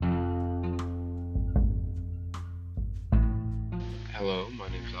Hello, my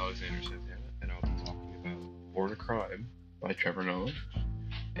name is Alexander Cynthia, and I'll be talking about Born a Crime by Trevor Noah,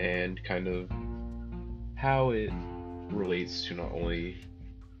 and kind of how it relates to not only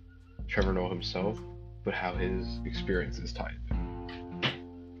Trevor Noah himself, but how his experiences tie it.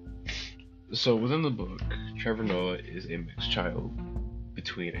 So within the book, Trevor Noah is a mixed child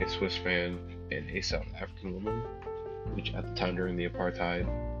between a Swiss man and a South African woman, which at the time during the apartheid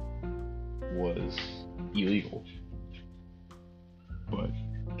was illegal. But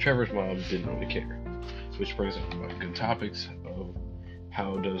Trevor's mom didn't really care, which brings up about good topics of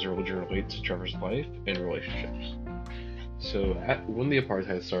how does religion relate to Trevor's life and relationships. So when the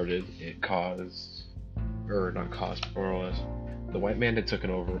apartheid started, it caused, or not caused, but more or less, the white man had taken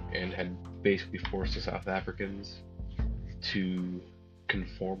over and had basically forced the South Africans to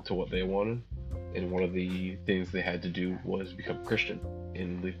conform to what they wanted. And one of the things they had to do was become Christian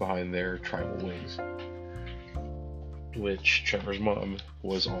and leave behind their tribal ways, which Trevor's mom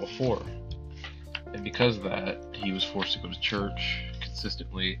was all for. And because of that, he was forced to go to church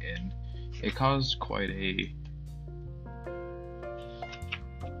consistently, and it caused quite a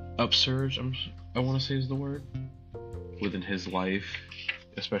upsurge, I want to say is the word, within his life,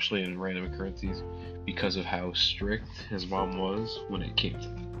 especially in random occurrences, because of how strict his mom was when it came to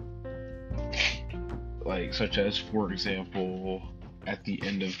that. Like, such as, for example, at the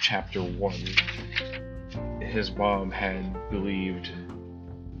end of chapter 1, his mom had believed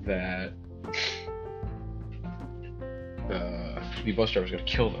that the bus driver was going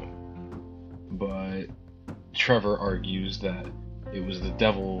to kill them, but Trevor argues that it was the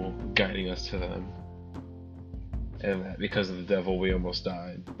devil guiding us to them, and that because of the devil we almost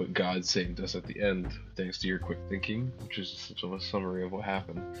died, but God saved us at the end thanks to your quick thinking, which is just a summary of what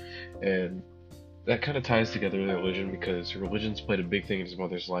happened. And that kind of ties together their religion, because religion's played a big thing in his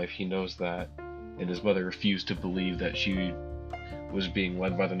mother's life. He knows that, and his mother refused to believe that she was being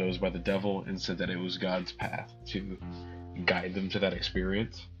led by the nose by the devil, and said that it was God's path to guide them to that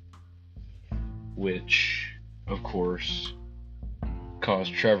experience, which of course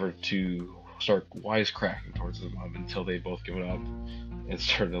caused Trevor to start wisecracking towards his mom until they both given up and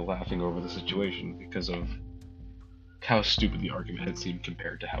started laughing over the situation because of how stupid the argument had seemed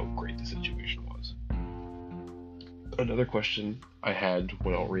compared to how great the situation was. Another question I had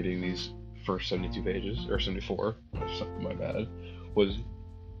while reading these first 72 pages, or 74, my bad, was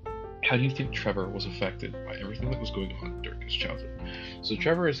how do you think Trevor was affected by everything that was going on during his childhood? So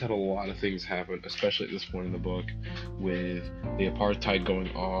Trevor has had a lot of things happen, especially at this point in the book, with the apartheid going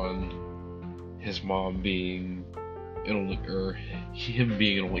on, his mom being him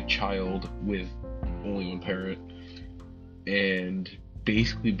being an only child with only one parent, and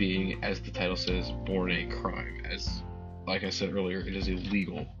basically being, as the title says, born a crime. As, like I said earlier, it is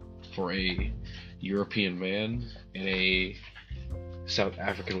illegal for a European man and a South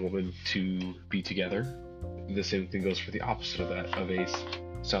African woman to be together. The same thing goes for the opposite of that, of a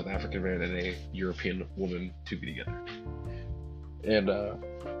South African man and a European woman to be together. And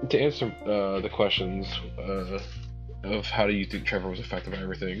to answer the questions of how do you think Trevor was affected by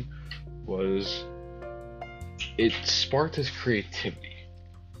everything, was it sparked his creativity.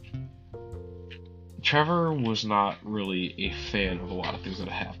 Trevor was not really a fan of a lot of things that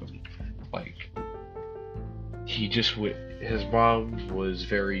happened. Like, his mom was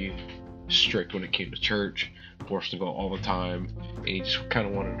very strict when it came to church, forced to go all the time, and he just kind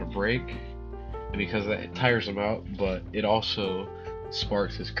of wanted a break. And because of that, it tires him out, but it also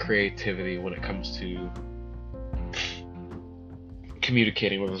sparks his creativity when it comes to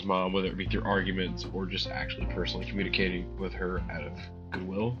communicating with his mom, whether it be through arguments or just actually personally communicating with her out of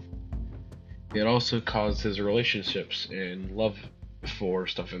goodwill. It also caused his relationships and love for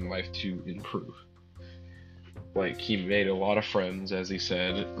stuff in life to improve. Like, he made a lot of friends, as he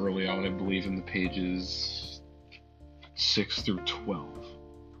said early on, I believe in the pages 6 through 12,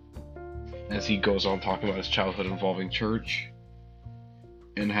 as he goes on talking about his childhood involving church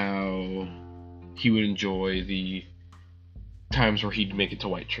and how he would enjoy the times where he'd make it to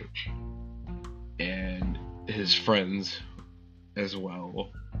white church, and his friends as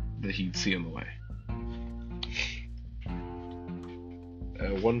well that he'd see on the way.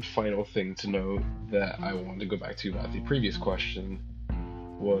 One final thing to note that I wanted to go back to about the previous question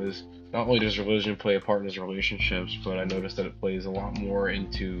was, not only does religion play a part in his relationships, but I noticed that it plays a lot more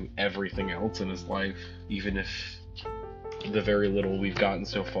into everything else in his life, even if the very little we've gotten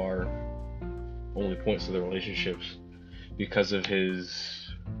so far only points to the relationships. Because of his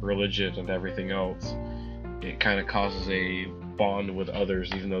religion and everything else, it kind of causes a bond with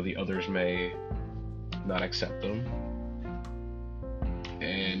others, even though the others may not accept them.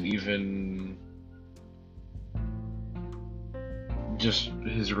 And even just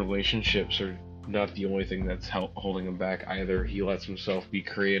his relationships are not the only thing that's holding him back either. He lets himself be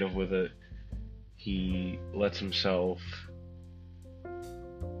creative with it. He lets himself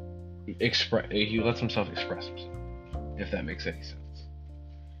express himself, if that makes any sense.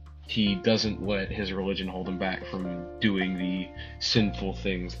 He doesn't let his religion hold him back from doing the sinful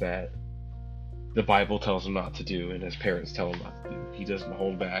things that the Bible tells him not to do and his parents tell him not to do. He doesn't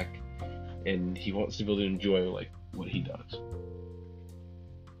hold back, and he wants to be able to enjoy like what he does.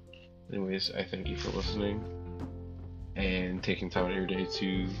 Anyways, I thank you for listening and taking time out of your day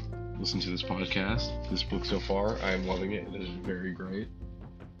to listen to this podcast. This book so far, I am loving it. It is very great.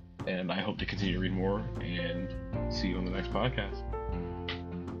 And I hope to continue to read more, and see you on the next podcast.